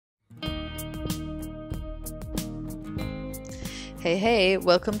Hey,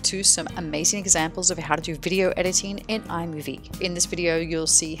 welcome to some amazing examples of how to do video editing in iMovie. In this video, you'll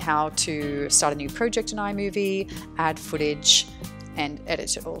see how to start a new project in iMovie, add footage, and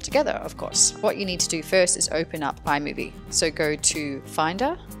edit it all together, of course. What you need to do first is open up iMovie. So go to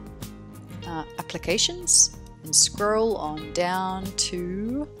Finder, Applications, and scroll on down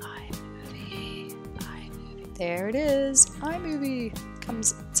to iMovie. There it is, iMovie.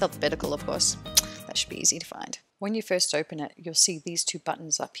 Comes, it's alphabetical, of course. That should be easy to find. When you first open it, you'll see these two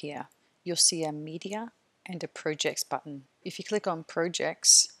buttons up here. You'll see a Media and a Projects button. If you click on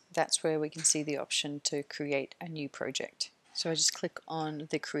Projects, that's where we can see the option to create a new project. So I just click on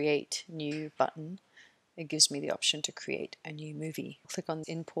the Create New button. It gives me the option to create a new movie. Click on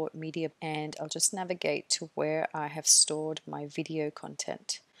Import Media and I'll just navigate to where I have stored my video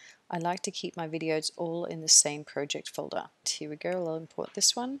content. I like to keep my videos all in the same project folder. Here we go, I'll import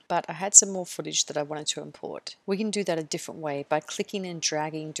this one, but I had some more footage that I wanted to import. We can do that a different way by clicking and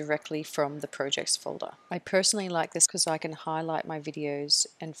dragging directly from the projects folder. I personally like this because I can highlight my videos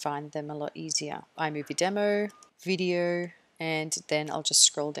and find them a lot easier. iMovie Demo, Video, and then I'll just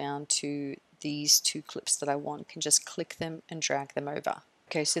scroll down to these two clips that I want. I can just click them and drag them over.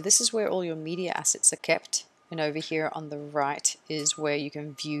 Okay, so this is where all your media assets are kept. And over here on the right is where you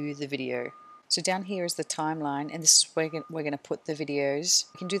can view the video. So down here is the timeline, and this is where we're going to put the videos.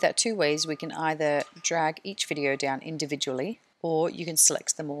 We can do that two ways. We can either drag each video down individually, or you can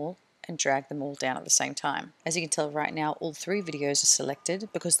select them all and drag them all down at the same time. As you can tell right now, all three videos are selected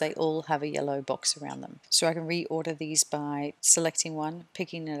because they all have a yellow box around them. So I can reorder these by selecting one,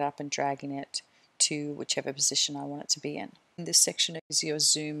 picking it up and dragging it to whichever position I want it to be in. This section is your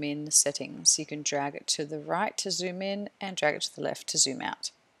zoom in settings. You can drag it to the right to zoom in and drag it to the left to zoom out.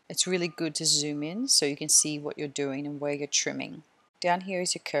 It's really good to zoom in so you can see what you're doing and where you're trimming. Down here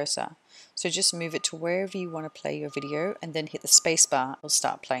is your cursor. So just move it to wherever you want to play your video and then hit the space bar. It'll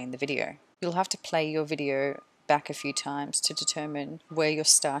start playing the video. You'll have to play your video back a few times to determine where your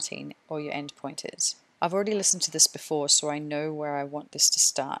starting or your end point is. I've already listened to this before, so I know where I want this to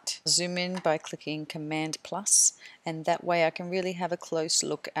start. Zoom in by clicking Command+, and that way I can really have a close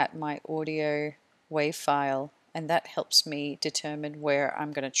look at my audio WAV file, and that helps me determine where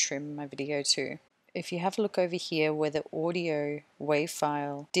I'm going to trim my video to. If you have a look over here where the audio WAV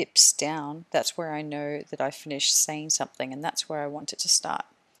file dips down, that's where I know that I finished saying something, and that's where I want it to start.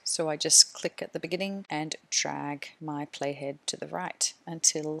 So I just click at the beginning and drag my playhead to the right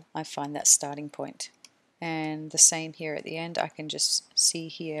until I find that starting point. And the same here at the end. I can just see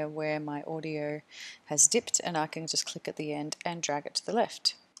here where my audio has dipped, and I can just click at the end and drag it to the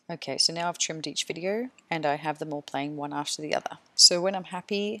left. Okay, so now I've trimmed each video and I have them all playing one after the other. So when I'm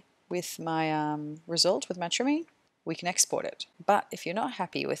happy with my result, with my trimming, we can export it. But if you're not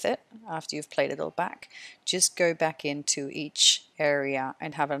happy with it after you've played it all back, just go back into each area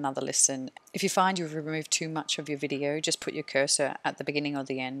and have another listen. If you find you've removed too much of your video, just put your cursor at the beginning or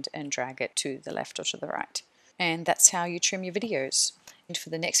the end and drag it to the left or to the right. And that's how you trim your videos. And for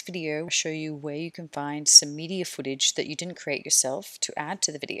the next video, I'll show you where you can find some media footage that you didn't create yourself to add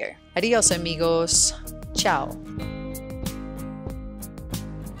to the video. Adios amigos. Ciao.